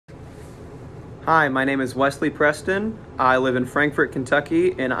Hi, my name is Wesley Preston. I live in Frankfort,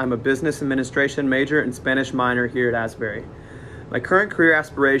 Kentucky, and I'm a business administration major and Spanish minor here at Asbury. My current career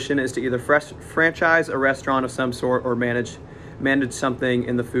aspiration is to either franchise a restaurant of some sort or manage something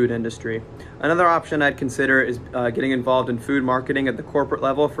in the food industry. Another option I'd consider is getting involved in food marketing at the corporate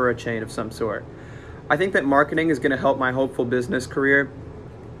level for a chain of some sort. I think that marketing is going to help my hopeful business career.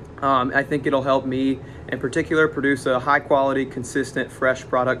 I think it'll help me, in particular, produce a high quality, consistent, fresh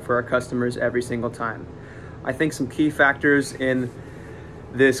product for our customers every single time. I think some key factors in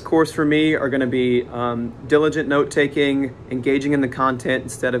this course for me are going to be diligent note taking, engaging in the content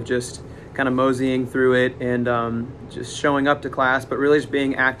instead of just kind of moseying through it and just showing up to class, but really just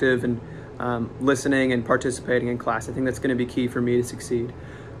being active and listening and participating in class. I think that's going to be key for me to succeed.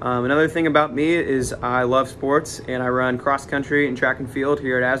 Another thing about me is I love sports, and I run cross country and track and field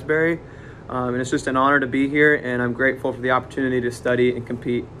here at Asbury. And it's just an honor to be here, and I'm grateful for the opportunity to study and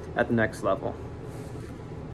compete at the next level.